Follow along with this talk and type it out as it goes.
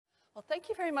Well, thank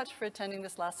you very much for attending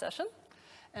this last session.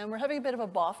 And we're having a bit of a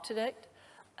BoF today.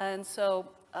 And so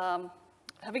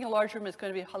having a large room is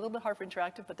going to be a little bit hard for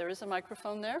interactive, but there is a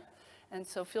microphone there. And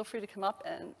so feel free to come up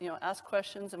and ask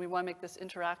questions, and we want to make this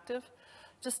interactive.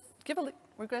 Just give Shuah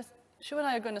and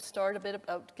I are going to start a bit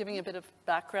about giving a bit of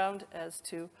background as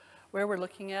to where we're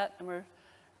looking at, and we're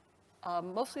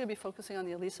mostly going to be focusing on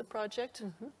the ELISA project.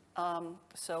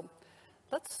 So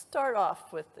let's start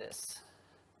off with this.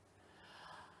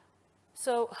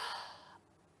 So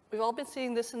we've all been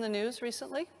seeing this in the news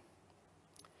recently.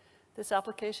 This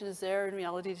application is there in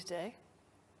reality today.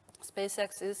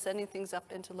 SpaceX is sending things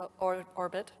up into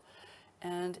orbit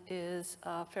and is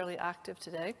fairly active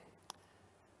today.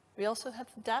 We also have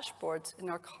dashboards in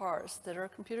our cars that are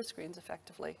computer screens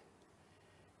effectively.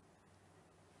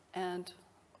 And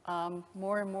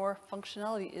more and more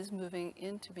functionality is moving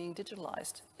into being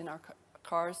digitalized in our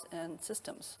cars and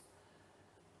systems.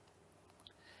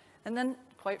 And then,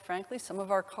 quite frankly, some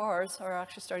of our cars are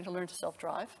actually starting to learn to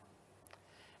self-drive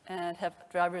and have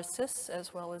driver assists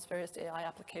as well as various AI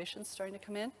applications starting to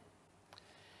come in.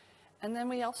 And then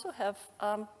we also have,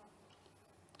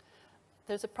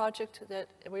 there's a project that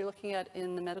we're looking at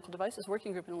in the medical devices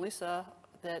working group in ELISA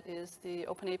that is the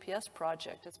OpenAPS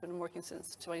project. It's been working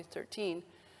since 2013,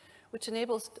 which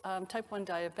enables type 1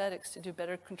 diabetics to do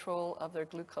better control of their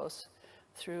glucose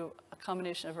through a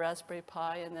combination of Raspberry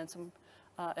Pi and then some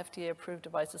FDA-approved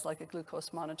devices like a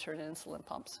glucose monitor and insulin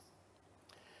pumps.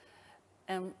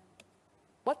 And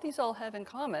what these all have in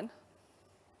common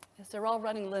is they're all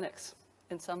running Linux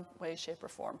in some way, shape, or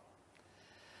form.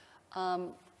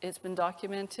 It's been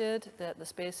documented that the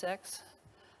SpaceX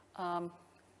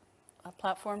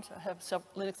platforms have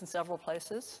Linux in several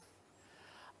places.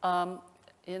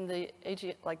 In the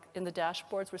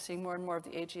dashboards, we're seeing more and more of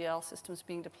the AGL systems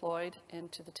being deployed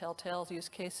into the telltale use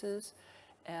cases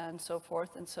and so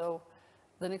forth. And so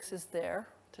Linux is there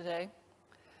today.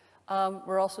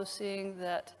 We're also seeing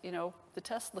that, the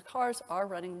Tesla cars are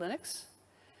running Linux,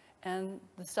 and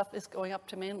the stuff is going up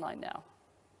to mainline now.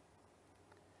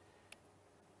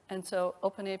 And so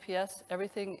OpenAPS,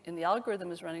 everything in the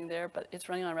algorithm is running there, but it's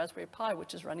running on Raspberry Pi,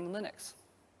 which is running Linux.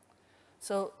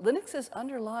 So Linux is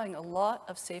underlying a lot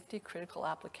of safety-critical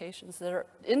applications that are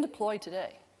in deploy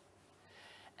today.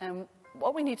 And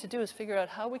what we need to do is figure out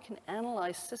how we can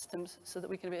analyze systems so that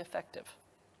we can be effective.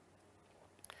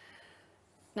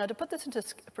 Now, to put this into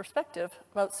perspective,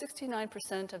 about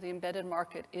 69% of the embedded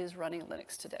market is running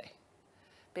Linux today,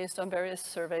 based on various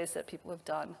surveys that people have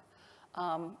done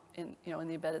in the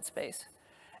embedded space.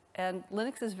 And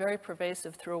Linux is very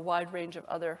pervasive through a wide range of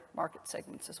other market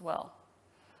segments as well.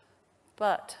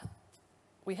 But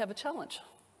we have a challenge.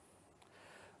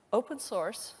 Open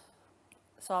source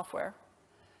software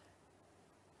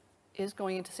is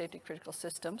going into safety-critical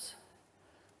systems.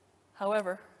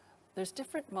 However, there's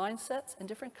different mindsets and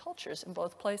different cultures in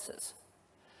both places.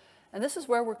 And this is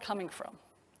where we're coming from.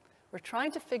 We're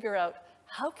trying to figure out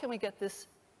how can we get this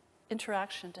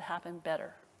interaction to happen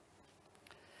better.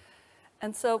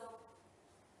 And so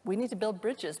we need to build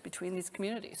bridges between these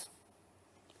communities.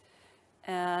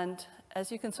 And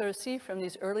as you can sort of see from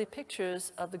these early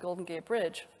pictures of the Golden Gate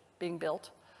Bridge being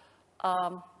built,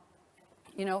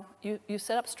 you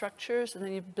set up structures and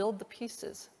then you build the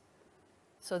pieces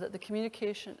so that the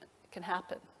communication can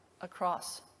happen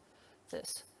across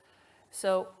this.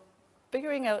 So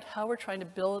figuring out how we're trying to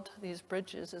build these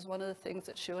bridges is one of the things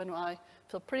that Shuah and I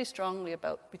feel pretty strongly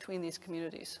about between these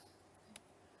communities.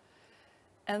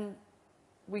 And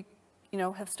we,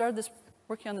 have started this,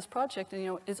 working on this project,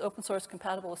 and is open source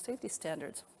compatible with safety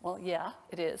standards? Well, yeah,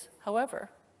 it is. However,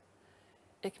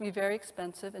 it can be very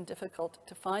expensive and difficult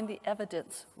to find the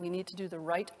evidence. We need to do the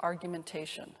right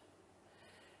argumentation.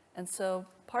 And so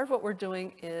part of what we're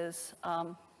doing is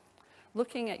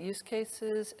looking at use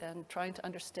cases and trying to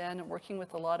understand and working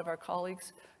with a lot of our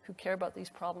colleagues who care about these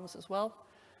problems as well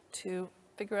to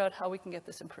figure out how we can get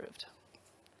this improved.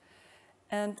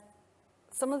 And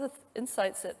some of the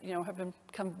insights that have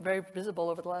become very visible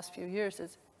over the last few years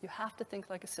is you have to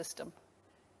think like a system.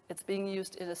 It's being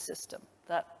used in a system,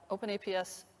 that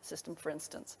OpenAPS system, for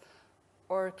instance,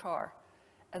 or a car.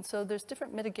 And so there's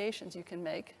different mitigations you can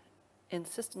make in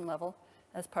system level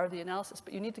as part of the analysis,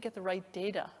 but you need to get the right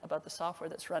data about the software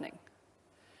that's running.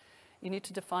 You need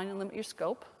to define and limit your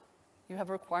scope. You have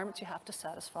requirements you have to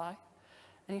satisfy,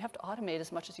 and you have to automate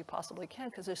as much as you possibly can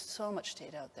because there's so much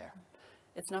data out there.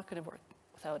 It's not going to work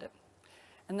without it.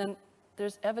 And then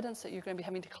there's evidence that you're going to be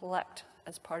having to collect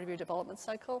as part of your development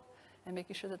cycle and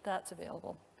making sure that that's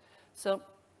available. So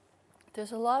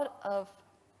there's a lot of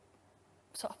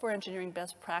software engineering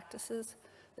best practices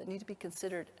that need to be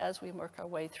considered as we work our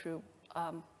way through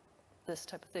this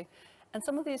type of thing. And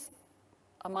some of these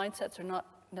mindsets are not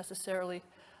necessarily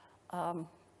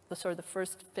the sort of the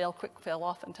first fail quick, fail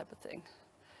often type of thing.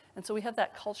 And so we have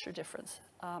that culture difference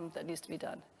that needs to be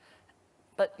done.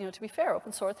 But to be fair,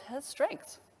 open source has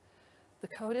strengths. The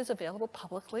code is available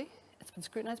publicly. It's been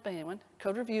scrutinized by anyone.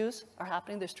 Code reviews are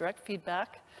happening. There's direct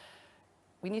feedback.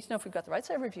 We need to know if we've got the right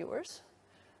set of reviewers.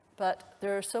 But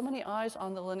there are so many eyes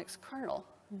on the Linux kernel.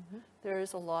 Mm-hmm. There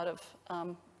is a lot of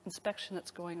inspection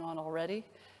that's going on already.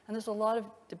 And there's a lot of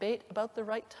debate about the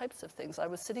right types of things. I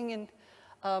was sitting in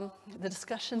the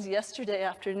discussions yesterday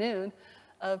afternoon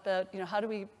about how do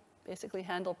we basically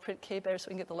handle print K better so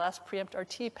we can get the last preempt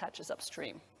RT patches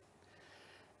upstream.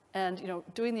 And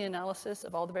doing the analysis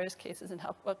of all the various cases and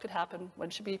what could happen, when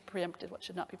should be preempted, what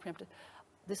should not be preempted.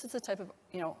 This is the type of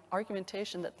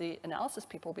argumentation that the analysis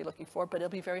people will be looking for, but it'll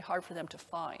be very hard for them to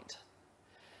find.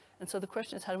 And so the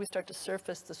question is, how do we start to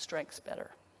surface the strengths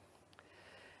better?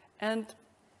 And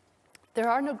there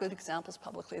are no good examples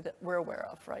publicly that we're aware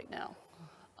of right now.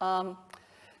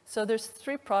 So there's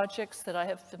 3 projects that I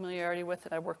have familiarity with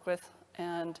and I work with.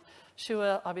 And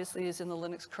Shuah obviously is in the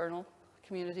Linux kernel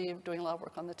community, doing a lot of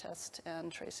work on the test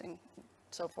and tracing,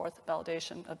 so forth,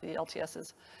 validation of the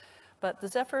LTSs. But the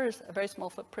Zephyr is a very small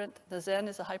footprint. The Zen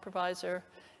is a hypervisor.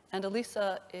 And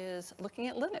ELISA is looking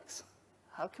at Linux.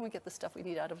 How can we get the stuff we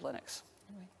need out of Linux?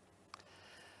 Right.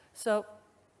 So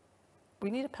we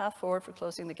need a path forward for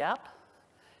closing the gap.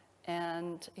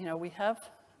 And we have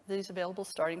these available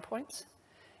starting points.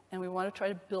 And we want to try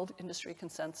to build industry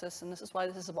consensus. And this is why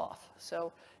this is a BoF.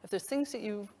 So if there's things that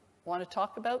you want to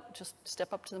talk about, just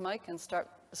step up to the mic and start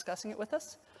discussing it with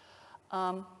us.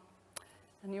 And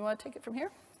you want to take it from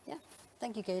here? Yeah,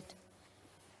 thank you, Kate.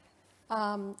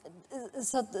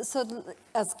 So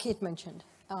as Kate mentioned,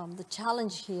 the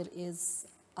challenge here is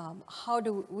how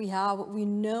do we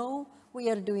know we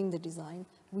are doing the design,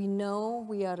 we know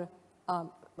we are,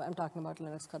 I'm talking about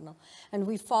Linux kernel, and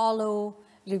we follow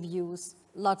reviews,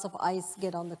 lots of eyes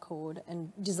get on the code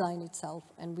and design itself,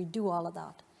 and we do all of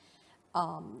that.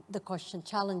 The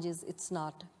challenge is it's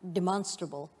not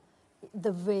demonstrable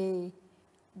the way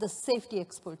the safety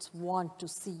experts want to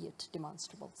see it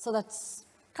demonstrable. So that's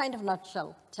kind of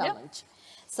nutshell challenge.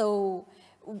 Yeah. So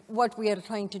what we are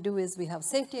trying to do is we have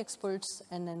safety experts,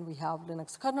 and then we have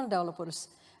Linux kernel developers,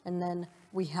 and then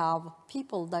we have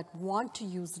people that want to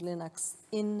use Linux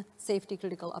in safety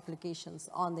critical applications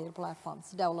on their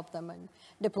platforms, develop them and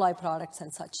deploy products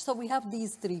and such. So we have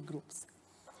these 3 groups.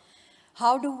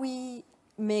 How do we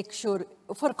make sure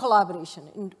for collaboration?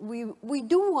 And we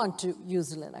do want to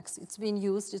use Linux. It's been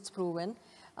used, it's proven.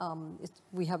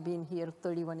 We have been here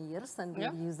 31 years and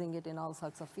we're using it in all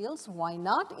sorts of fields. Why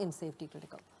not in safety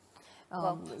critical?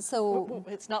 So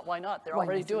it's not why not, they're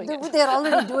already doing it. They're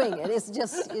already doing it. It's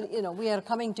just, we are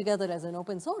coming together as an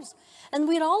open source. And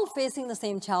we're all facing the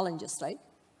same challenges, right?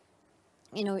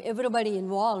 Everybody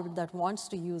involved that wants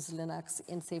to use Linux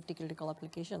in safety critical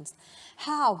applications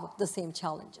have the same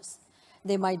challenges.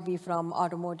 They might be from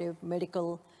automotive,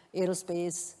 medical,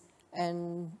 aerospace,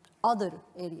 and other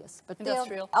areas. But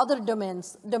industrial. Other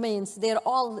domains, they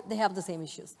have the same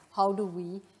issues. How do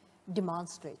we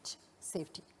demonstrate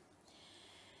safety?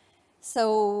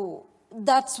 So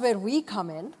that's where we come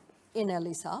in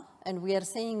ELISA, and we are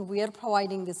saying we are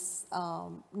providing this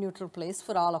neutral place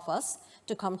for all of us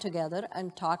to come together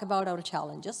and talk about our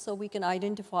challenges so we can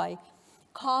identify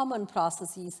common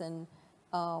processes and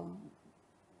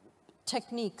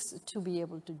techniques to be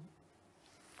able to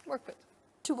work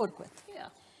with. Yeah.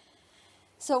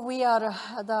 So we are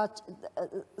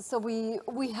so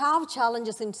we have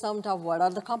challenges in terms of what are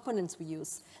the components we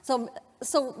use. So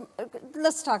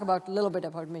let's talk about a little bit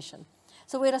about mission.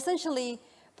 So we're essentially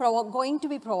going to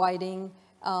be providing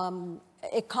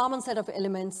a common set of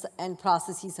elements and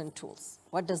processes and tools.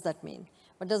 What does that mean?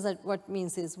 What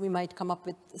means is we might come up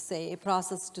with, say, a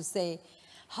process to say,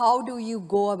 how do you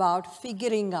go about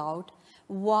figuring out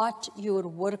what your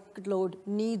workload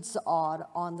needs are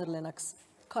on the Linux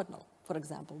kernel, for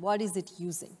example? What is it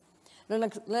using?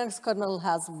 Linux kernel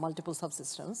has multiple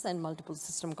subsystems and multiple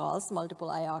system calls, multiple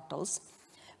ioctls.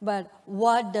 But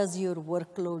what does your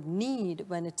workload need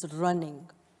when it's running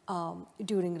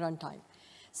during runtime?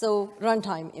 So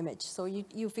runtime image. So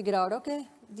you figure out, okay,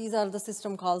 these are the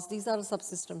system calls, these are the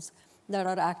subsystems that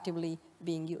are actively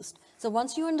being used. So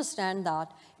once you understand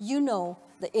that, you know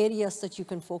the areas that you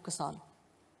can focus on.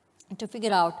 And to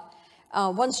figure out,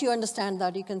 once you understand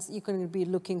that, you can be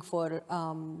looking for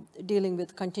dealing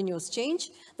with continuous change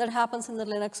that happens in the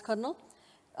Linux kernel,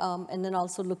 and then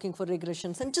also looking for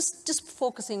regressions and just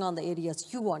focusing on the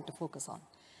areas you want to focus on.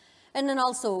 And then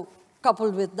also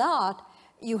coupled with that,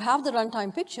 you have the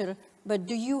runtime picture but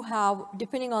do you have,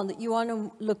 depending on you want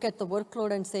to look at the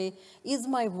workload and say, is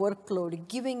my workload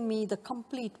giving me the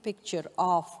complete picture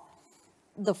of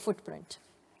the footprint?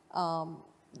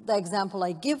 The example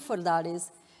I give for that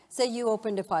is, say you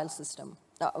opened a file system,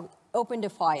 opened a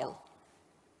file,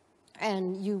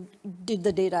 and you did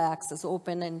the data access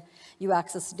open, and you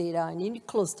access data, and you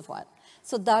close the file.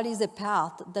 So that is a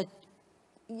path that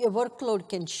your workload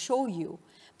can show you,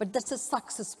 but that's a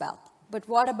success path. But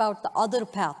what about the other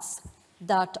paths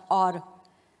that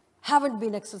haven't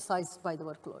been exercised by the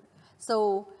workload?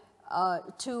 So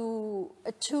to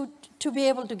be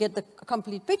able to get the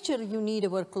complete picture, you need a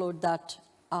workload that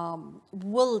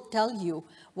will tell you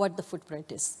what the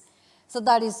footprint is. So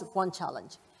that is one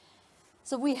challenge.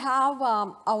 So we have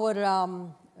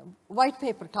our white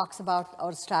paper talks about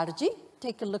our strategy.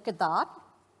 Take a look at that.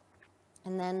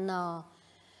 And then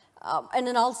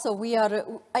also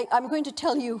I'm going to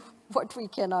tell you what we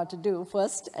cannot do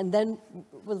first, and then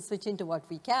we'll switch into what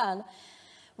we can.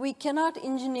 We cannot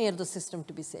engineer the system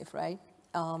to be safe, right?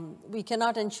 We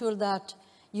cannot ensure that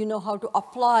you know how to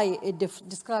apply a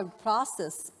described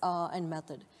process and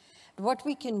method. What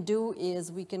we can do is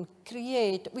we cannot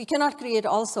create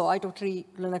also IO3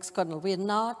 Linux kernel. We are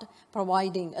not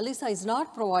providing, ELISA is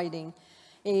not providing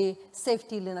a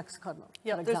safety Linux kernel.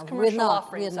 Yeah, there's commercial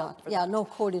offerings. We're not. Yeah, no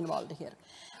code involved here.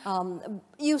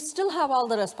 You still have all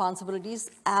the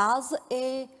responsibilities as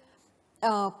a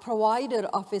provider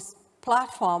of a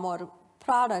platform or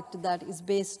product that is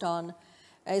based on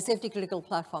a safety critical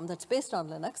platform that's based on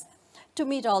Linux to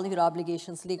meet all your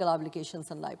obligations, legal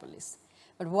obligations, and liabilities.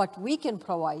 But what we can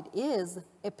provide is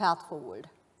a path forward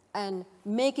and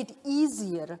make it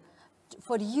easier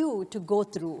for you to go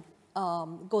through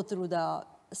the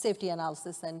safety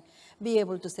analysis and be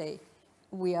able to say,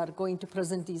 we are going to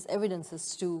present these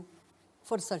evidences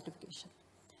for certification.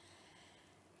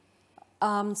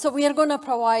 So we are going to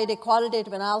provide a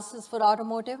qualitative analysis for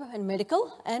automotive and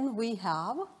medical, and we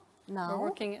have now we're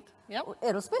working it. Yep.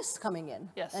 Aerospace coming in,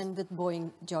 yes, and with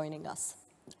Boeing joining us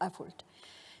effort.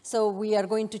 So we are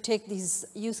going to take these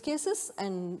use cases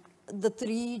and the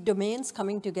 3 domains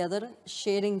coming together,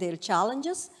 sharing their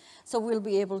challenges. So we'll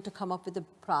be able to come up with a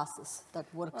process that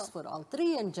works for all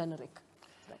 3 and generic.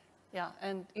 Right. Yeah,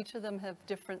 and each of them have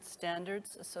different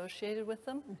standards associated with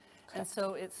them. Correct. And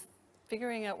so it's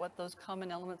figuring out what those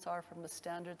common elements are from the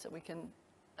standards that we can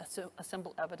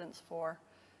assemble evidence for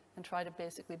and try to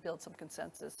basically build some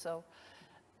consensus. So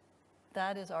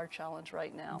that is our challenge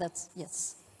right now.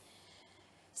 Yes.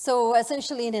 So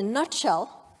essentially, in a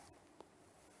nutshell,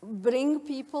 bring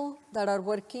people that are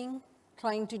working,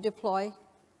 trying to deploy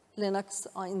Linux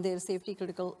in their safety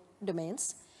critical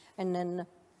domains, and then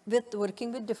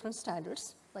working with different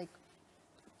standards, like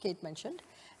Kate mentioned,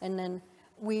 and then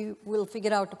we will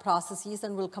figure out the processes,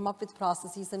 and we'll come up with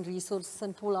processes and resources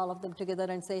and pull all of them together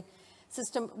and say,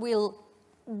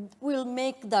 we'll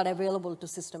make that available to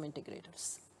system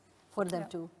integrators for them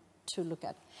to look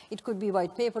at. It could be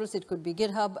white papers, it could be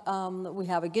GitHub. We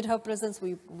have a GitHub presence.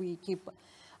 We keep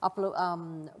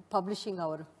publishing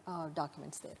our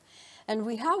documents there. And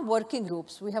we have working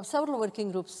groups. We have several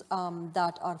working groups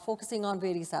that are focusing on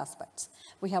various aspects.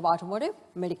 We have automotive,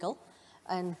 medical,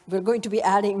 and we're going to be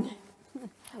adding,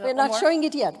 we're not showing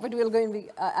it yet, but we're going to be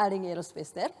adding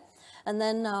aerospace there. And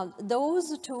then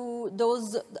those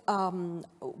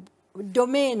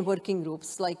domain working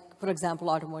groups, like, for example,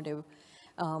 automotive,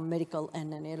 medical,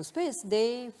 and then aerospace,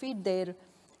 they feed their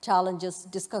challenges,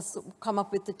 come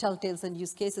up with the telltales and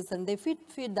use cases, and they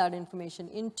feed that information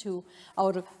into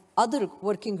our other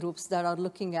working groups that are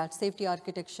looking at safety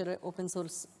architecture, open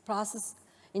source process,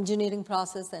 engineering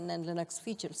process, and then Linux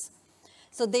features.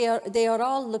 So they are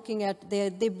all looking at,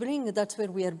 that's where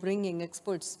we are bringing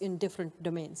experts in different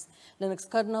domains. Linux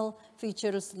kernel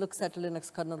features looks at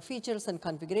Linux kernel features and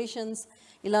configurations.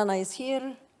 Ilana is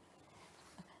here,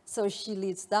 so she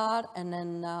leads that. And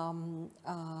then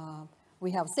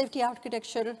we have safety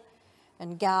architecture,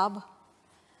 and Gab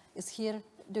is here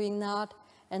doing that.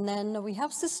 And then we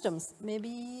have systems,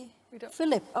 maybe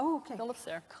Philip. Oh, okay. Philip's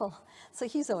there. Cool. So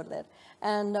he's over there.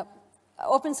 And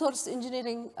open source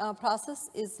engineering process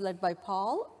is led by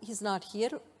Paul. He's not here,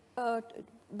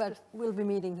 but we'll be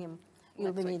meeting him.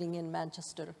 We'll be meeting in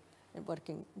Manchester, a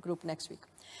working group next week.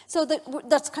 So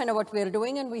that's kind of what we're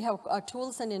doing, and we have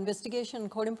tools and investigation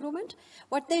and code improvement.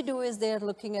 What they do is they're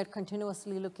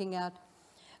continuously looking at,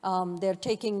 they're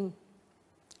taking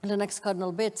Linux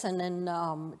kernel bits and then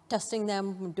testing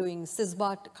them, doing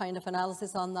sysbot kind of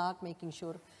analysis on that, making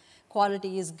sure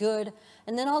quality is good,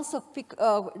 and then also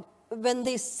when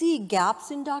they see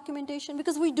gaps in documentation,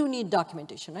 because we do need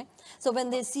documentation, right? So when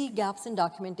they see gaps in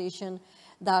documentation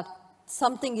that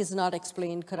something is not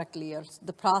explained correctly, or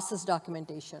the process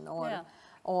documentation,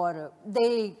 or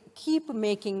they keep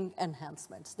making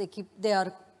enhancements. They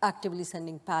are actively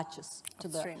sending patches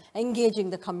to engaging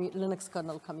the Linux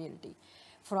kernel community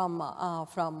from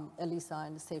ELISA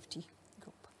and safety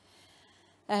group.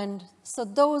 And so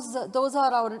those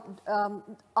are our,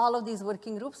 all of these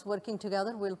working groups working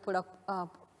together. We'll put up,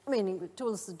 meaning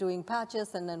tools doing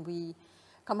patches, and then we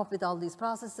come up with all these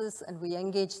processes, and we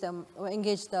engage them,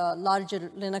 engage the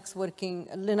larger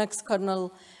Linux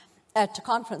kernel at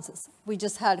conferences. We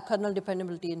just had kernel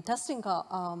dependability and testing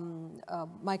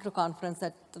micro conference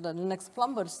at the Linux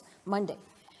Plumbers Monday.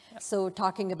 Yep. So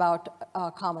talking about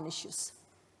common issues.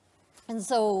 And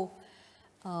so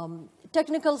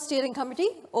technical steering committee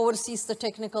oversees the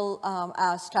technical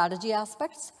strategy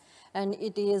aspects, and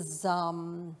it is,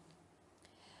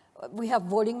 we have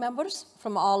voting members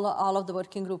from all of the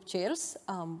working group chairs.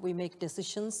 We make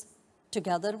decisions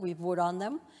together, we vote on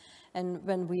them. And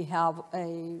when we have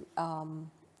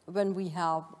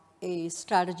a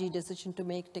strategy decision to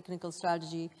make, technical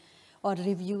strategy, or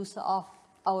reviews of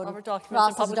our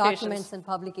process documents and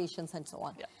publications and so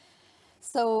on. Yeah.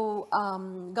 So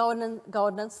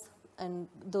governance, and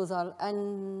those are,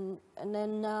 and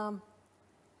then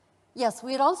yes,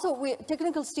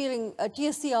 technical steering.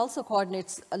 TSC also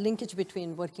coordinates a linkage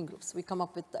between working groups. We come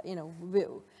up with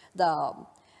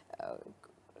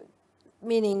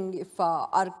meaning if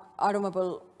our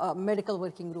automobile medical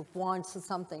working group wants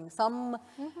something,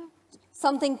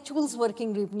 something tools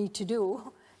working group need to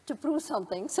do to prove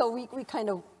something. So we kind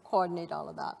of coordinate all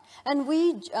of that. And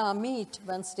we meet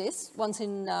Wednesdays, once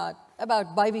in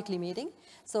about bi-weekly meeting.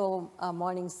 So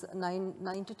mornings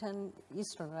 9 to 10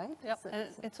 Eastern, right? Yep, so, and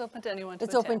it's open to anyone to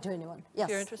It's open to anyone, yes. If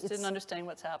you're interested in understanding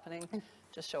what's happening,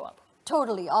 just show up.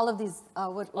 Totally, all of these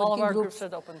working all of our groups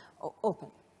are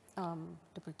open.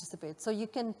 To participate. So you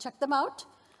can check them out.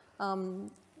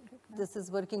 This is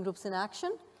working groups in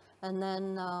action. And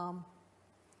then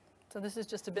so this is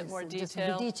just a bit more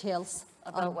detail details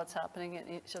about what's happening. And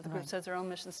each of the groups has their own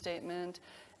mission statement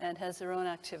and has their own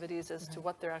activities as to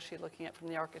what they're actually looking at from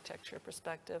the architecture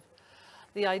perspective.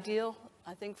 The ideal,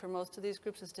 I think, for most of these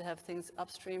groups is to have things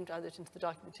upstreamed either into the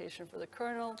documentation for the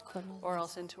kernel or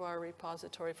else into our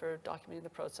repository for documenting the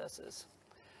processes.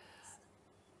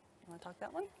 You want to talk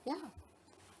that one? Yeah.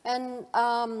 And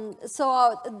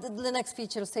so the Linux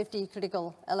feature safety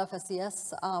critical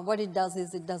LFSES, what it does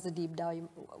is it does a deep dive.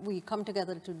 We come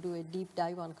together to do a deep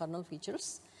dive on kernel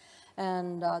features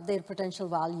and their potential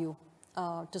value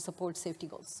to support safety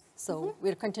goals. So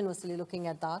we're continuously looking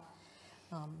at that.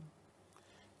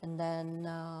 And then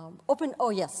open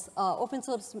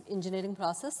source engineering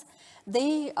process.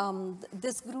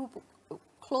 This group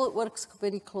works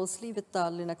very closely with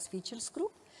the Linux features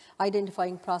group,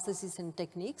 identifying processes and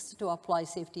techniques to apply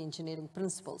safety engineering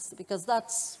principles, because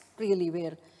that's really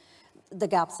where the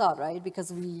gaps are, right?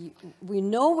 Because we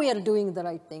know we are doing the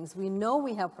right things. We know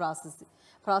we have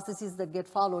processes that get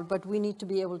followed, but we need to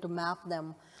be able to map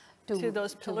them to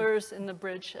those pillars in the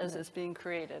bridge as it's being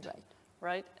created,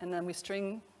 right? And then we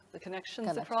string the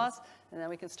connections across, and then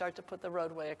we can start to put the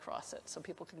roadway across it so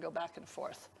people can go back and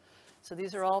forth. So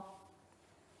these are all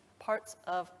parts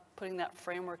of putting that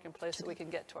framework in place so we can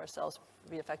get to ourselves,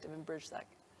 be effective and bridge that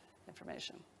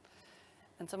information.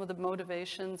 And some of the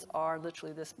motivations are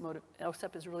literally this,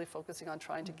 OSEP is really focusing on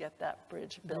trying to get that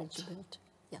bridge built.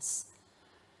 Yes.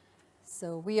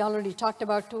 So we already talked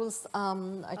about tools.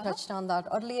 I touched on that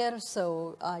earlier,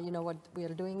 so you know what we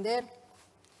are doing there.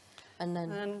 And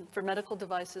then for medical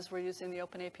devices, we're using the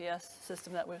OpenAPS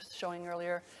system that we were showing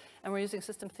earlier, and we're using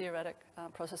system theoretic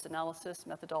process analysis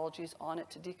methodologies on it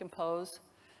to decompose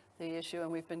the issue,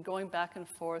 and we've been going back and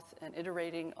forth and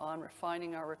iterating on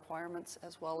refining our requirements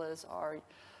as well as our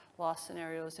loss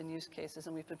scenarios and use cases,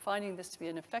 and we've been finding this to be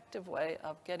an effective way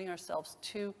of getting ourselves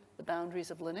to the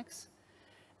boundaries of Linux.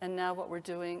 And now what we're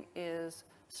doing is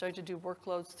starting to do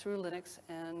workloads through Linux,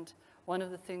 and one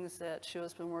of the things that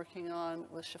Shuah's been working on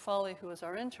with Shefali, who was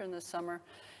our intern this summer,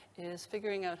 is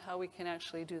figuring out how we can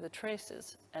actually do the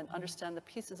traces and understand the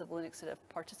pieces of Linux that have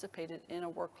participated in a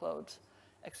workload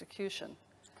execution.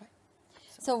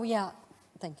 So yeah,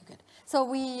 thank you. Good. So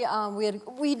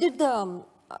we did the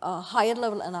higher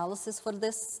level analysis for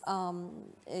this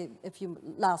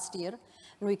last year,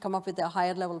 and we come up with a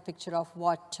higher level picture of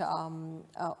what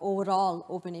overall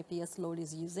OpenAPS load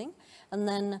is using, and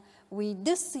then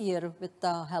this year, with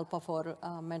the help of our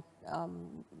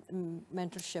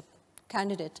mentorship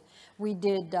candidate, we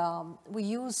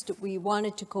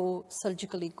wanted to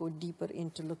surgically go deeper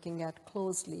into looking at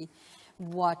closely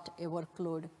what a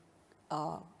workload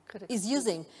is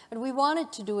using. And we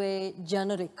wanted to do a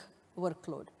generic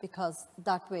workload, because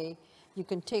that way you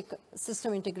can take,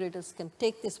 system integrators can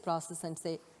take this process and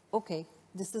say, okay,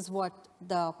 this is what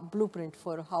the blueprint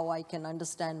for how I can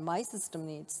understand my system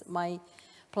needs, my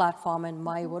platform and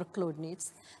my workload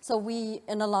needs. So we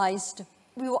analyzed,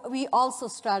 we also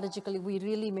strategically, we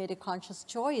really made a conscious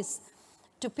choice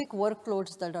to pick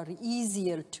workloads that are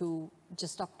easier to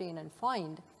just obtain and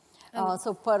find.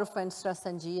 So perf and stress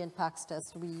NG and PAX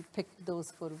test, we picked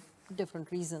those for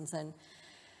different reasons.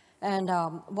 And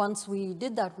once we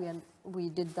did that, we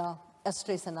did the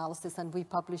S-trace analysis, and we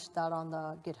published that on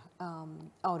the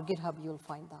our GitHub. You'll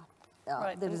find that.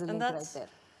 Right. There is a link right there.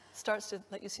 Starts to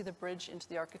let you see the bridge into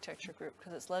the architecture group,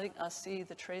 because it's letting us see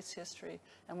the trace history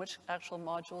and which actual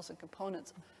modules and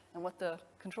components and what the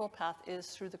control path is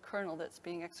through the kernel that's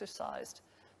being exercised,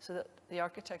 so that the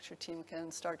architecture team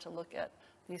can start to look at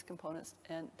these components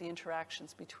and the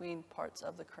interactions between parts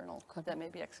of the kernel that may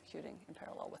be executing in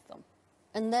parallel with them.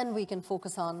 And then we can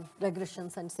focus on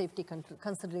regressions and safety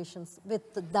considerations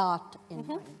with that in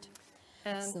mind.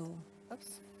 And, so,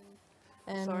 oops,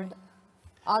 and sorry.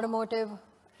 Automotive.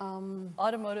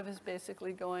 Automotive is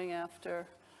basically going after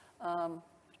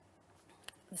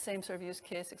the same sort of use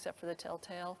case, except for the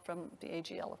telltale from the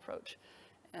AGL approach.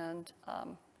 And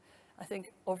I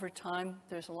think over time,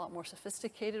 there's a lot more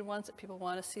sophisticated ones that people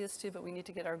want to see us do, but we need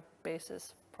to get our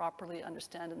basis properly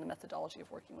understand in the methodology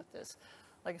of working with this.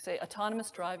 Like I say, autonomous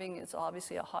driving is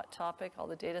obviously a hot topic, all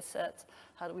the data sets.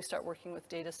 How do we start working with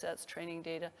data sets, training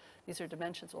data? These are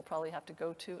dimensions we'll probably have to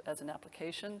go to as an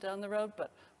application down the road,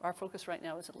 but our focus right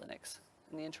now is at Linux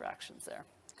and the interactions there.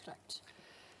 Correct.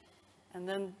 And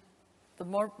then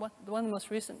one of the most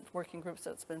recent working groups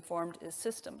that's been formed is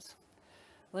systems.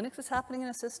 Linux is happening in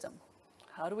a system.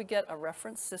 How do we get a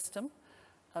reference system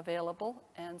available?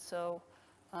 And so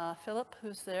Philip,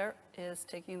 who's there, is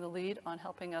taking the lead on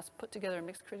helping us put together a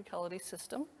mixed criticality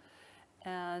system,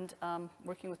 and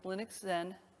working with Linux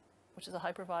Zen, which is a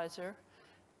hypervisor,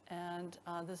 and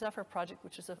the Zephyr project,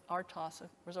 which is a RTOS, a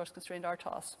resource-constrained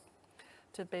RTOS,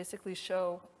 to basically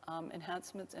show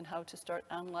enhancements in how to start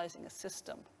analyzing a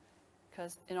system.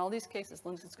 Because in all these cases,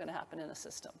 Linux is going to happen in a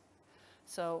system.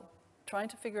 So trying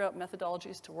to figure out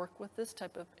methodologies to work with this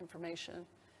type of information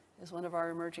is one of our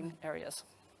emerging areas.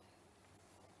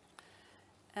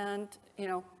 And, you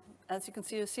know, as you can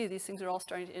see, these things are all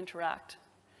starting to interact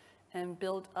and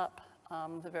build up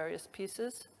the various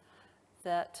pieces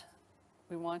that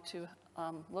we want to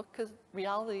look, because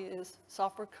reality is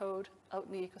software code out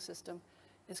in the ecosystem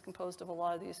is composed of a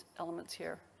lot of these elements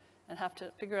here, and have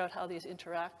to figure out how these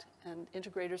interact, and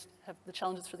integrators have the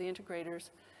challenges for the integrators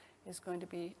is going to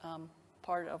be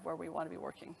part of where we want to be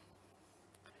working.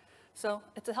 So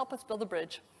it's to help us build a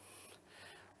bridge.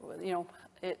 You know,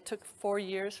 it took 4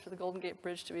 years for the Golden Gate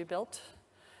Bridge to be built,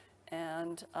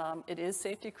 and it is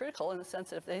safety critical in the sense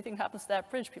that if anything happens to that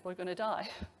bridge, people are going to die.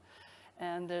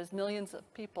 And there's millions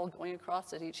of people going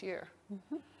across it each year.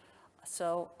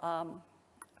 So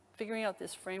figuring out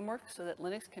this framework so that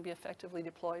Linux can be effectively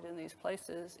deployed in these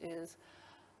places is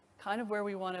kind of where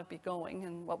we want to be going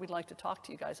and what we'd like to talk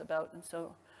to you guys about. And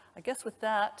so I guess with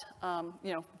that,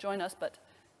 you know, join us. But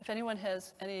if anyone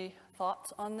has any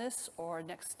thoughts on this, or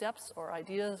next steps, or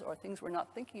ideas, or things we're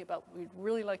not thinking about, we'd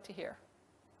really like to hear.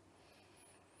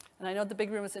 And I know the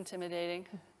big room is intimidating,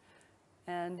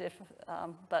 and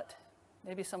but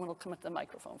maybe someone will come at the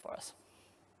microphone for us.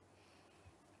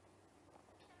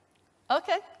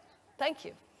 Okay, thank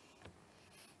you.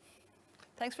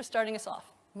 Thanks for starting us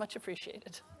off. Much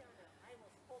appreciated. I will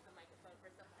hold the microphone for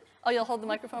someone. Oh, you'll hold the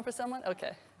microphone for someone?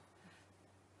 Okay.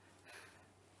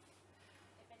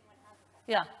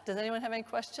 Yeah, does anyone have any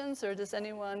questions, or does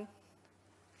anyone,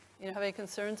 you know, have any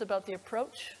concerns about the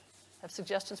approach? Have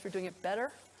suggestions for doing it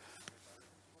better?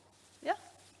 Yeah?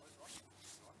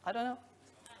 I don't know.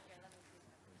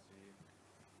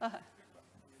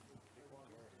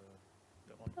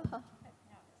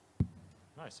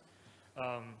 Nice.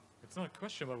 It's not a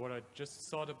question, but what I just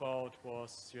thought about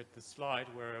was you had the slide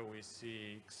where we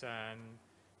see Xen,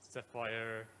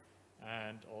 Sapphire,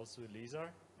 and also ELISA.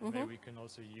 And maybe we can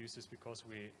also use this because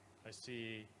I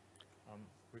see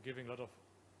we're giving a lot of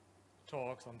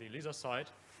talks on the ELISA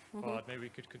side, but maybe we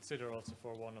could consider also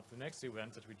for one of the next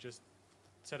events that we just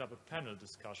set up a panel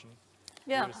discussion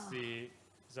with the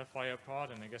Sapphire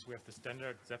part, and I guess we have the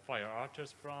standard Sapphire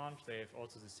Artist branch. They have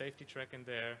also the safety track in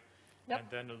there, and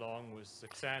then along with the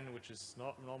Xen, which is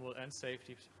not normal and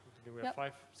safety, we have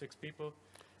 5-6 people.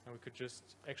 And we could just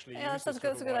actually use that's a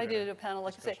good idea to do a panel.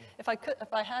 Like I say, if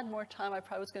I had more time, I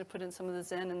probably was going to put in some of the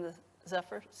Zen and the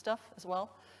Zephyr stuff as well.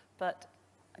 But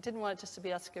I didn't want it just to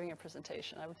be us giving a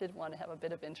presentation. I did want to have a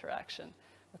bit of interaction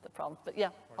with the problem. But yeah,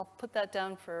 I'll put that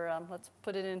down for, let's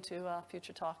put it into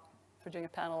future talk for doing a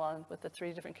panel on with the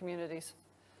 3 different communities.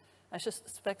 I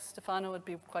suspect Stefano would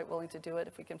be quite willing to do it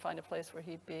if we can find a place where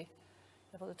he'd be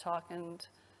able to talk, and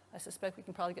I suspect we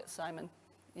can probably get Simon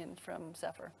in from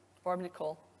Zephyr, or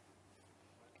Nicole.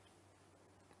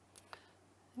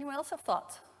 Anyone else have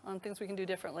thoughts on things we can do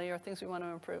differently or things we want to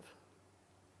improve?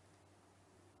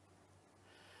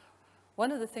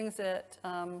 One of the things that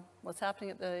was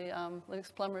happening at the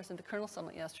Linux Plumbers and the Kernel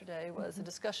Summit yesterday was a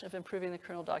discussion of improving the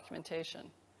kernel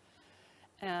documentation.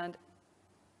 And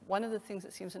one of the things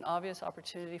that seems an obvious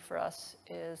opportunity for us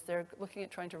is they're looking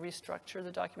at trying to restructure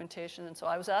the documentation. And so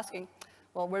I was asking,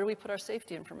 well, where do we put our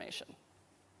safety information?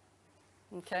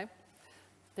 Okay.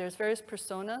 There's various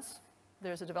personas.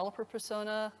 There's a developer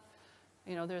persona.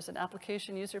 You know, there's an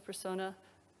application user persona.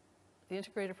 The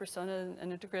integrator persona,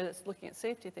 an integrator that's looking at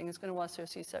safety thing is going to want to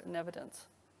see certain evidence.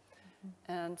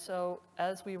 And so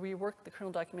as we rework the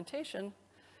kernel documentation,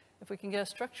 if we can get a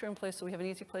structure in place so we have an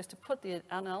easy place to put the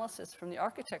analysis from the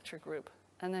architecture group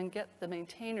and then get the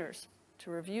maintainers to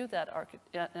review that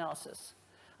analysis,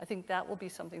 I think that will be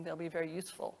something that will be very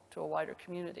useful to a wider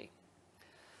community.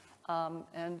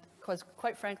 And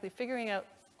quite frankly, figuring out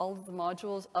all of the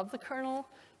modules of the kernel,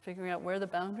 figuring out where the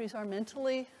boundaries are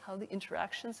mentally, how the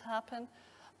interactions happen,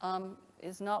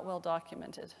 is not well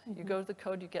documented. You go to the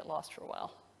code, you get lost for a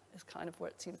while, is kind of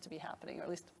what seems to be happening, or at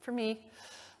least for me.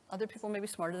 Other people may be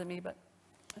smarter than me, but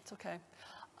it's okay.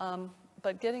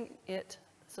 But getting it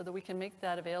so that we can make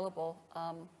that available,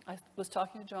 I was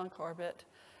talking to John Corbett.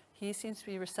 He seems to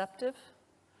be receptive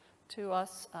to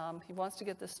us. He wants to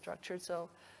get this structured, so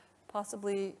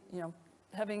possibly, you know,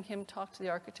 having him talk to the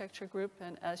architecture group,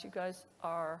 and as you guys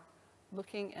are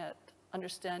looking at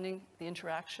understanding the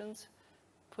interactions,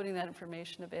 putting that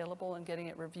information available and getting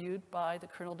it reviewed by the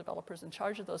kernel developers in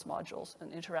charge of those modules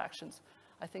and interactions,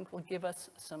 I think will give us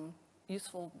some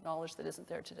useful knowledge that isn't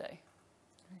there today.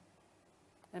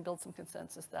 And build some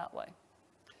consensus that way.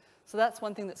 So that's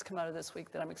one thing that's come out of this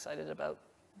week that I'm excited about.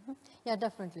 Yeah,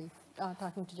 definitely.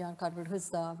 Talking to John Corbett, who's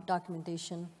the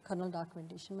kernel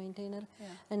documentation maintainer. Yeah.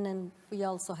 And then we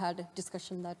also had a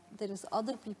discussion that there is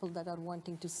other people that are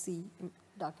wanting to see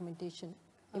documentation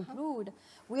improved.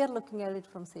 We are looking at it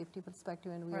from safety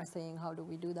perspective, and we are saying, how do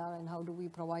we do that, and how do we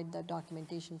provide that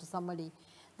documentation to somebody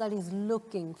that is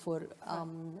looking for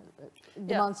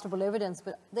demonstrable evidence.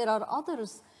 But there are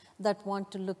others that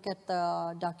want to look at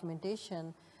the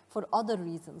documentation for other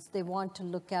reasons. They want to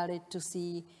look at it to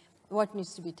see what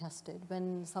needs to be tested.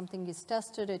 When something is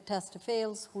tested, a test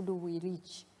fails, who do we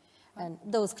reach? And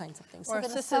those kinds of things. Or so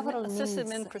a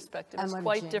sysadmin perspective is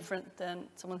quite different than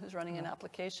someone who's running an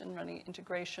application, running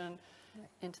integration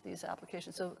into these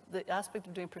applications. So the aspect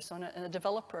of doing persona, and a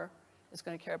developer is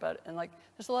going to care about it. And like,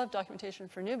 there's a lot of documentation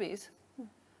for newbies,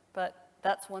 but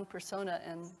that's one persona,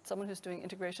 and someone who's doing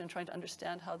integration and trying to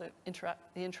understand how the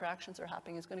interactions are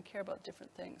happening is going to care about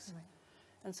different things. Right.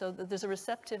 And so there's a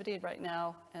receptivity right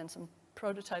now and some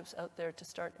prototypes out there to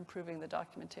start improving the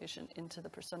documentation into the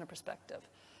persona perspective.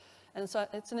 And so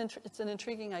it's an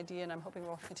intriguing idea, and I'm hoping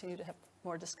we'll continue to have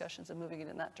more discussions and moving it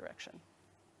in that direction.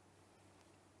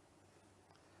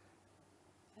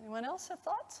 Anyone else have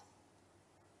thoughts?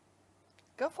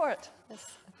 Go for it.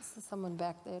 This is someone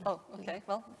back there. Oh, okay.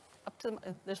 Well, up to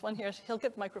there's one here. He'll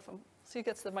get the microphone. So he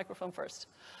gets the microphone first.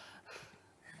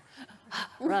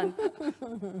 Run.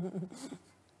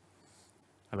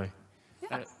 Hello.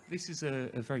 Yeah. This is a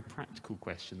very practical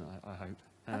question, I hope.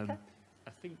 Okay. I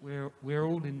think we're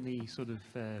all in the sort of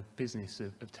business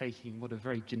of taking what are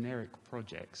very generic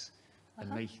projects and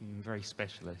making them very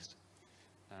specialist.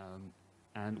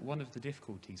 And one of the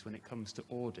difficulties when it comes to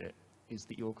audit is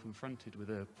that you're confronted with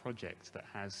a project that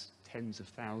has tens of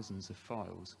thousands of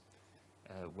files,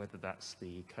 whether that's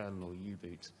the kernel or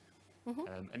U-boot.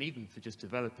 And even for just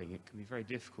developing, it can be very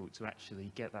difficult to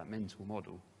actually get that mental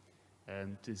model.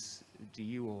 Do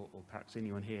you or perhaps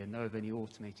anyone here know of any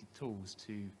automated tools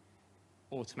to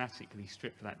automatically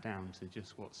strip that down to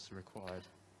just what's required?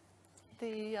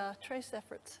 The trace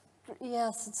efforts.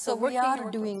 Yes, so we are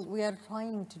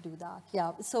trying to do that.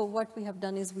 Yeah, so what we have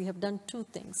done is we have done two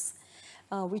things.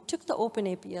 We took the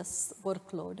OpenAPS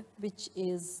workload, which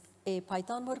is a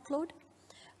Python workload.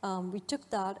 We took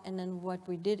that, and then what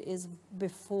we did is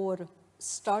before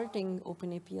starting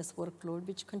OpenAPS workload,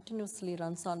 which continuously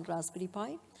runs on Raspberry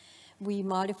Pi, we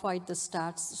modified the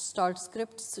start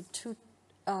scripts to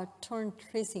turn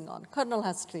tracing on. Kernel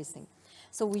has tracing.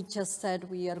 So we just said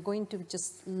we are going to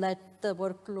just let the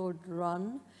workload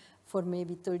run for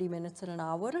maybe 30 minutes or an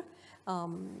hour,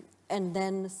 and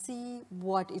then see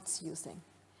what it's using.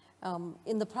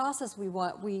 In the process, we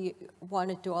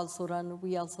wanted to also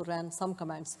we also ran some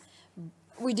commands.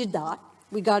 We did that.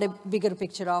 We got a bigger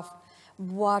picture of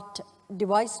what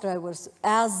device drivers,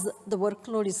 as the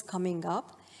workload is coming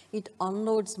up, it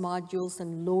unloads modules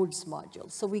and loads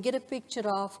modules. So we get a picture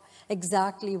of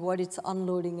exactly what it's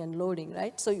unloading and loading,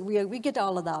 right? So we get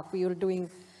all of that. We were doing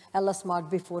LSMod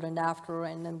before and after,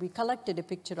 and then we collected a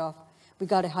picture of, we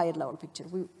got a higher level picture.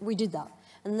 We did that.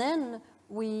 And then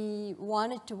what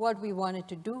we wanted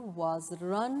to do was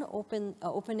run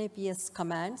OpenAPS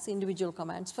commands, individual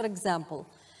commands. For example,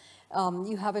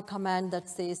 you have a command that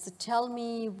says, tell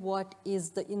me what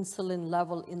is the insulin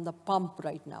level in the pump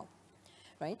right now,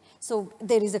 right? So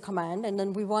there is a command, and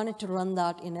then we wanted to run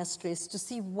that in strace to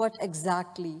see what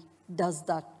exactly does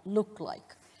that look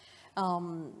like.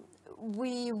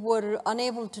 We were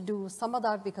unable to do some of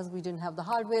that because we didn't have the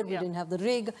hardware, we didn't have the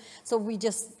rig. So we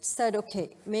just said,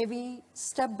 okay, maybe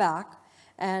step back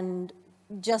and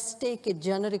just take a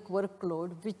generic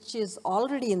workload, which is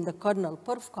already in the kernel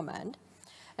perf command.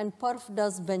 And perf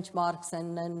does benchmarks,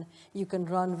 and then you can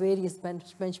run various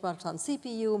benchmarks on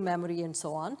CPU, memory, and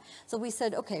so on. So we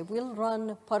said, okay, we'll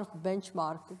run perf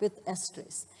benchmark with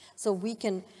strace. So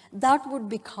that would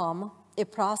become a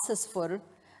process for,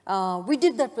 we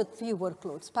did that with few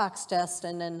workloads, PAX test,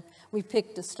 and then we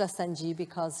picked stressng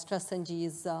because stressng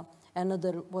is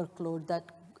another workload that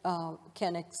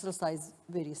can exercise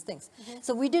various things.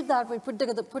 So we did that, we put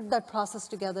that process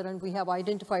together, and we have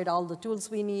identified all the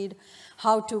tools we need,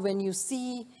 how to, when you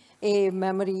see a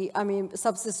memory,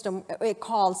 subsystem,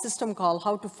 system call,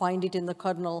 how to find it in the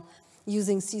kernel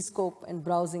using cscope and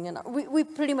browsing. And we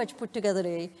pretty much put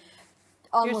together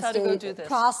almost a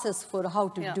process for how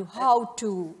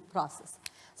to process.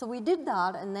 So we did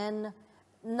that, and then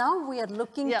now we are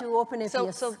looking to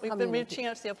OpenAPS. So we've been reaching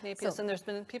out to the OpenAPS, and there's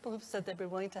been people who've said they'd be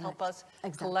willing to help us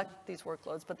collect these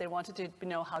workloads, but they wanted to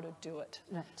know how to do it.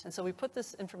 Right. And so we put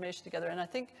this information together, and I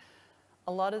think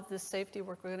a lot of this safety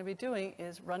work we're going to be doing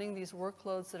is running these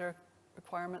workloads that are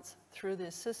requirements through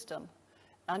this system,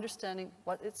 understanding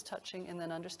what it's touching, and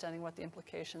then understanding what the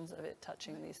implications of it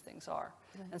touching these things are.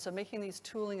 Right. And so making these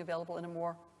tooling available in a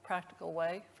more practical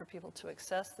way for people to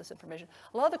access this information.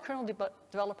 A lot of the kernel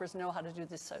developers know how to do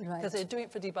this because they're doing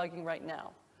it for debugging right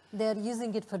now. They're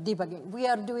using it for debugging. We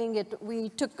are doing it,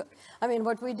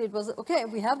 what we did was, okay,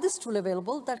 we have this tool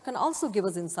available that can also give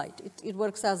us insight. It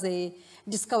works as a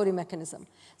discovery mechanism.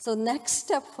 So next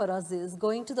step for us is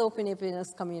going to the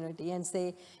OpenAPS community and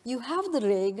say, you have the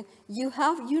rig, you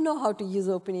know how to use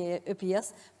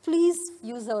OpenAPS, please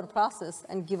use our process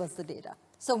and give us the data.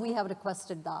 So we have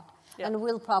requested that. Yeah. And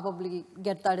we'll probably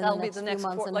get that in the next few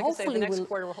months. And hopefully the next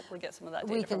quarter we'll hopefully get some of that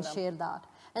data we can share that.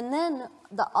 And then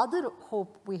the other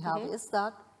hope we have is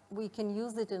that we can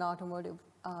use it in automotive,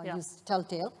 use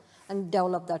Telltale and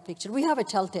develop that picture. We have a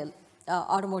Telltale,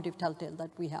 automotive Telltale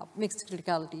that we have, mixed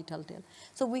criticality Telltale.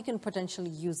 So we can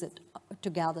potentially use it to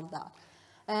gather that.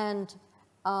 And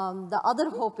the other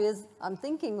hope is, I'm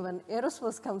thinking when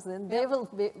aerospace comes in, they will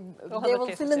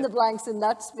fill in the blanks in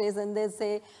that space, and they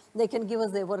say they can give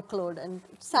us a workload and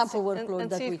sample workload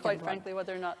that we can quite frankly,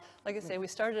 whether or not, like I say, we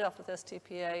started off with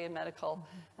STPA and medical,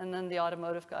 and then the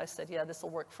automotive guy said, yeah, this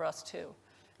will work for us too.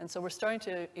 And so we're starting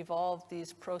to evolve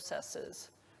these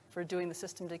processes for doing the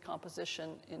system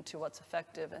decomposition into what's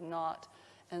effective and not.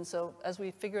 And so as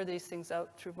we figure these things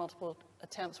out through multiple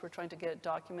attempts, we're trying to get it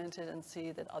documented and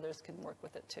see that others can work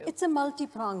with it too. It's a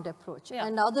multi-pronged approach. Yeah.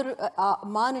 And other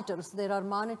monitors, there are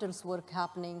monitors work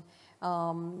happening,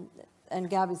 and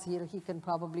Gabby's here, he can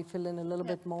probably fill in a little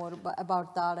bit more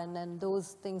about that. And then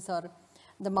those things are,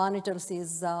 the monitors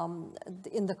is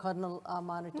in the kernel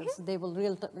monitors. They will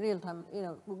real time,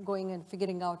 going and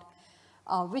figuring out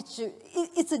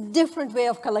it's a different way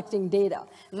of collecting data.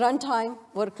 Runtime,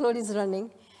 workload is running,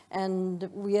 and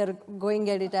we are going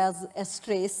at it as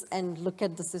strace and look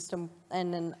at the system,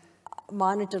 and then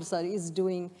monitors is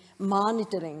doing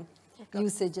monitoring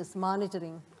usages,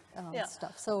 monitoring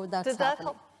stuff. So that's Did that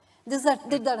help?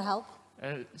 Did that help?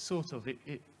 Sort of.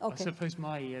 Okay. I suppose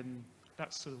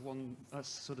that's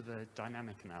sort of a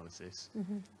dynamic analysis.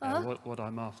 What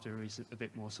I'm after is a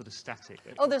bit more sort of static.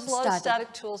 Oh, there's a lot of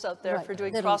static tools out there for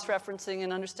doing cross-referencing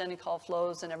and understanding call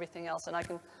flows and everything else, and I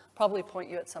can probably point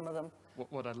you at some of them.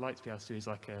 What I'd like to be able to do is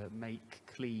like a make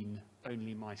clean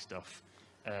only my stuff.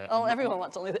 Everyone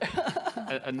wants only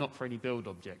there. And not for any build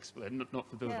objects, not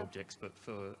for build objects, but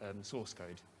for source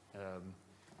code.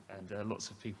 And lots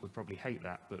of people would probably hate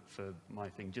that, but for my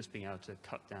thing, just being able to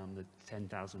cut down the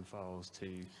 10,000 files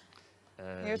to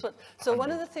So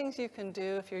one of the things you can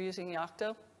do if you're using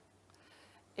Yocto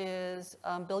is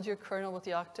build your kernel with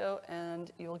Yocto,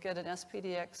 and you'll get an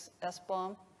SPDX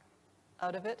SBOM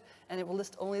out of it, and it will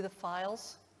list only the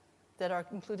files that are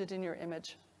included in your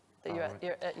image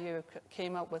that you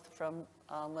came up with from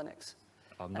Linux.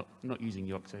 I'm not using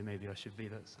Yocto, maybe I should be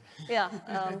that. So. Yeah,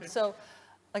 so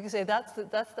like I say, that's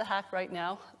the hack right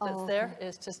now that's there,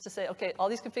 is just to say, okay, all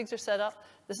these configs are set up,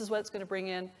 this is what it's going to bring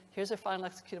in, here's our final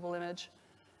executable image,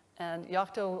 and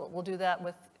Yocto will do that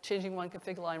with changing one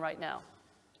config line right now.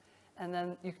 And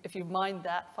then if you mine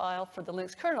that file for the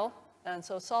Linux kernel, and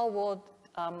so Saul Wood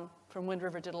from Wind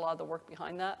River did a lot of the work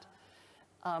behind that.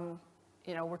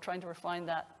 You know, we're trying to refine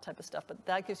that type of stuff, but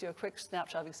that gives you a quick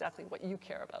snapshot of exactly what you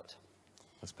care about.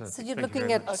 That's perfect. So you're Thank you looking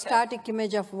very at much. static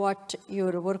image of what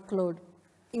your workload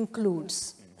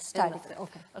includes. Static,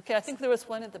 okay. Okay, I think there was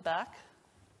one at the back.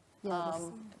 Yeah,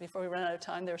 this- Before we ran out of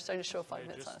time, they were starting to show 5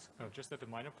 minutes on us. Just at the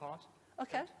minor part.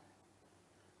 Okay.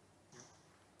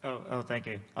 Oh, thank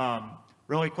you.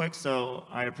 Really quick, so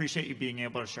I appreciate you being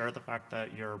able to share the fact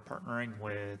that you're partnering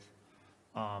with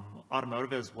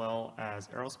automotive as well as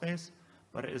aerospace,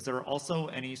 but is there also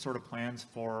any sort of plans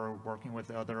for working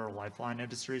with other lifeline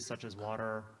industries such as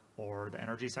water or the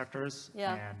energy sectors?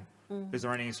 Yeah. And is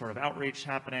there any sort of outreach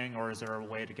happening, or is there a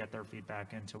way to get their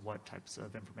feedback into what types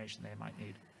of information they might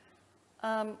need?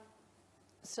 I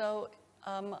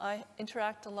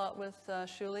interact a lot with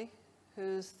Shuli,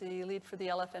 who's the lead for the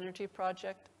LF Energy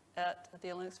project at the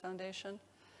Linux Foundation,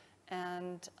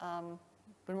 and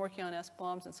been working on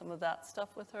SBOMs and some of that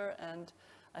stuff with her, and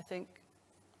I think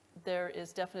there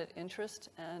is definite interest,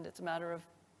 and it's a matter of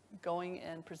going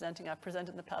and presenting. I've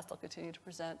presented in the past, I'll continue to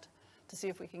present, to see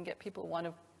if we can get people who want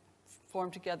to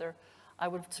form together. I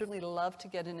would certainly love to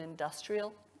get an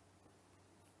industrial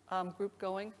group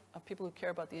going of people who care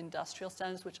about the industrial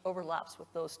standards, which overlaps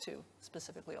with those two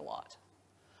specifically a lot.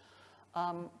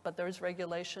 But there's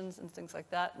regulations and things like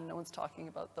that, and no one's talking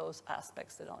about those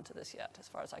aspects that onto this yet, as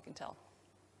far as I can tell.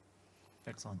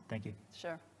 Excellent, thank you.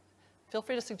 Sure. Feel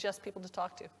free to suggest people to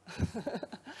talk to.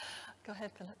 Go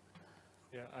ahead, Philip.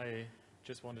 Yeah, I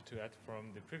just wanted to add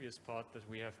from the previous part that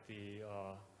we have the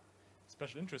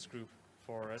special interest group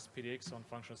for SPDX on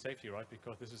functional safety, right?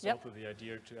 Because this is also the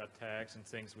idea to add tags and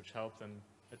things which help them.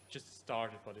 It just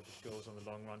started, but if it goes on the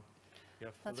long run, you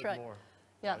have a little more.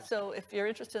 Yeah, so if you're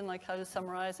interested in like how to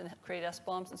summarize and create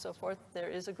SBOMs and so forth, there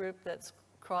is a group that's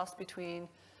crossed between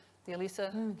the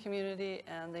ELISA community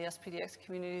and the SPDX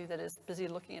community that is busy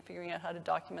looking at figuring out how to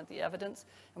document the evidence.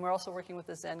 And we're also working with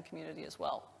the Zen community as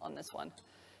well on this one.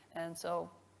 And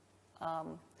so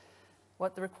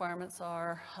what the requirements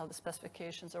are, how the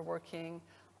specifications are working,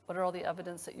 what are all the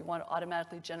evidence that you want to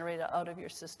automatically generate out of your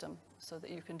system so that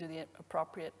you can do the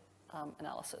appropriate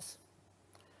analysis.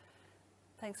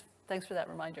 Thanks for that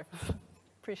reminder.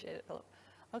 Appreciate it, Philip.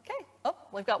 Okay. Oh,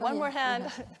 we've got one more hand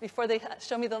before they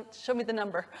show me the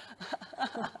number.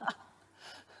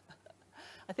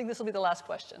 I think this will be the last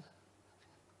question.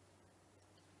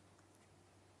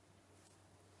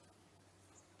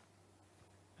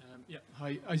 Yeah,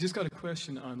 hi. I just got a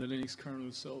question on the Linux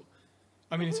kernel. So,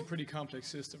 I mean, it's a pretty complex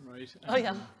system, right? Oh,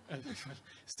 yeah.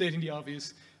 Stating the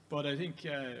obvious. But I think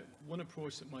one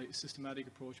approach systematic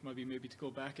approach might be maybe to go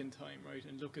back in time, right,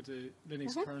 and look at the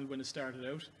Linux kernel when it started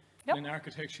out. Yep. And in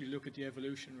architecture, you look at the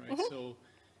evolution, right? So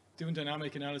doing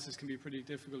dynamic analysis can be pretty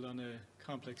difficult on a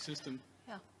complex system.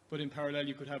 Yeah. But in parallel,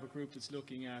 you could have a group that's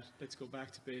looking at, let's go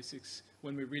back to basics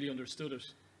when we really understood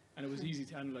it. And it was easy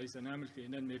to analyze dynamically,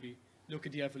 and then maybe look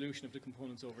at the evolution of the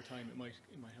components over time. It might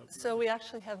help. So we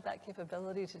actually have that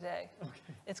capability today.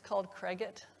 Okay. It's called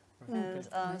Cregit, and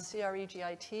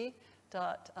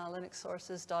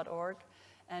cregit.linuxsources.org.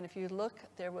 And if you look,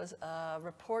 there was a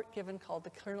report given called the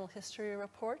Kernel History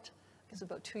Report. It was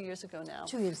about 2 years ago now.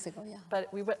 2 years ago, yeah.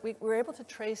 But we were able to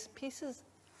trace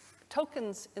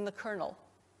tokens in the kernel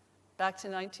back to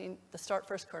the start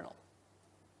first kernel.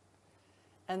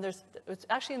 And it's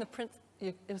actually in the print,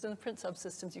 it was in the print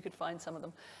subsystems, you could find some of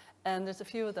them. And there's a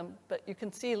few of them, but you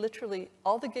can see literally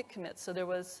all the Git commits. So there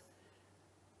was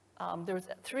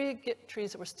 3 Git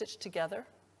trees that were stitched together.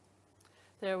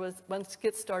 There was, once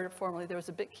Git started formally, there was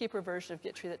a Bitkeeper version of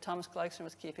Git tree that Thomas Gleigson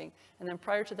was keeping. And then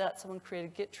prior to that, someone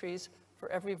created Git trees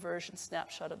for every version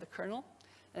snapshot of the kernel.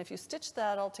 And if you stitch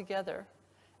that all together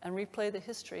and replay the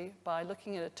history by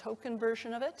looking at a token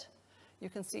version of it, you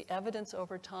can see evidence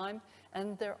over time.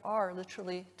 And there are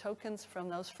literally tokens from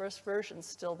those first versions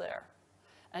still there.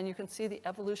 And you can see the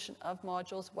evolution of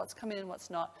modules, what's coming in,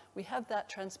 what's not. We have that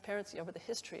transparency over the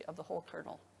history of the whole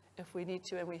kernel if we need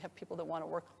to, and we have people that want to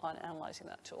work on analyzing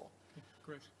that tool.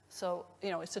 Great. So,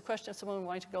 it's a question of someone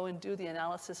wanting to go and do the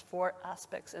analysis for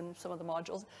aspects in some of the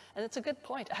modules. And it's a good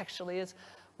point, actually, is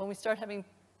when we start having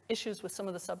issues with some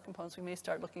of the subcomponents, we may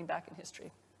start looking back in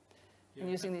history and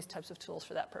using these types of tools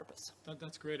for that purpose.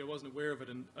 That's great. I wasn't aware of it,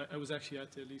 and I was actually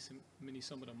at the ELISA mini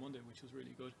summit on Monday, which was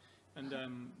really good. And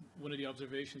one of the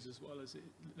observations as well is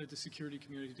that the security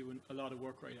community do a lot of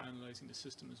work, right, analyzing the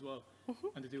system as well.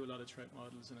 And they do a lot of threat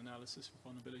models and analysis for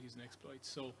vulnerabilities and exploits.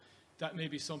 So that may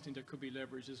be something that could be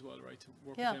leveraged as well, right, to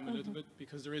work with them a little bit,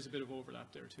 because there is a bit of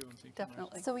overlap there too, I'm thinking.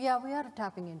 Definitely. Right? So yeah, we are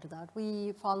tapping into that.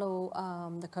 We follow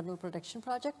the kernel protection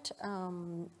project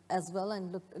as well,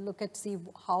 and see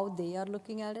how they are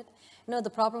looking at it. You know, the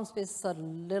problem spaces are a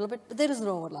little bit, there is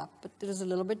no overlap, but there is a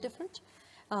little bit different.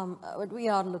 But we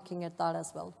are looking at that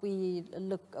as well. We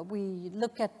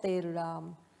look at their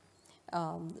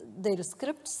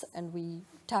scripts, and we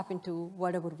tap into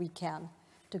whatever we can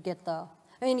to get the.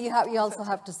 I mean, you also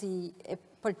have to see a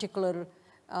particular.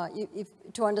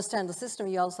 To understand the system,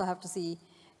 you also have to see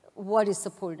what is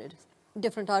supported.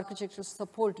 Different architectures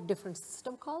support different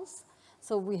system calls,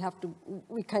 so we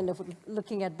kind of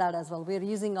looking at that as well. We're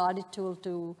using audit tool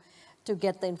to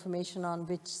get the information on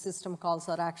which system calls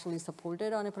are actually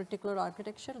supported on a particular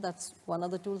architecture. That's one of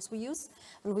the tools we use.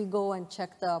 And we go and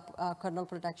check the kernel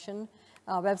protection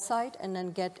website, and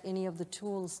then get any of the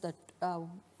tools that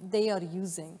they are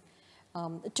using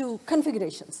to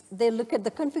configurations. They look at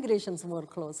the configurations more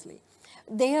closely.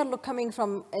 They are coming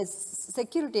from a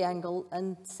security angle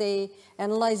and say,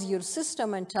 analyze your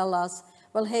system and tell us,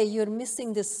 well, hey, you're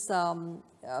missing this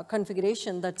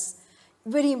configuration that's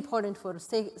very important for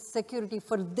security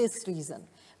for this reason,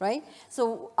 right?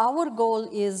 So our goal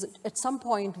is, at some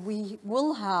point, we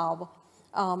will have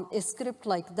a script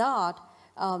like that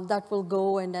that will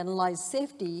go and analyze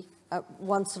safety.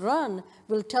 Once run,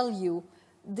 will tell you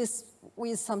this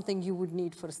is something you would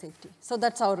need for safety. So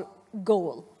that's our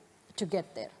goal to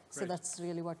get there. Great. So that's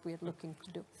really what we are looking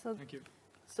to do. So, thank you.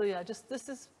 So yeah, just this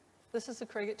is the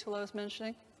Craigit tool I was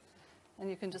mentioning. And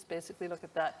you can just basically look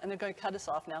at that. And they're going to cut us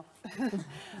off now.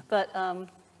 But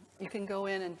you can go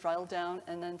in and drill down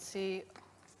and then see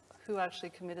who actually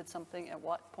committed something at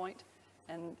what point.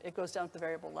 And it goes down to the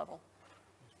variable level.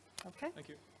 Okay? Thank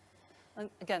you. And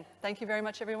again, thank you very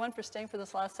much, everyone, for staying for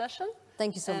this last session.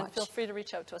 Thank you so and much. Feel free to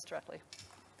reach out to us directly.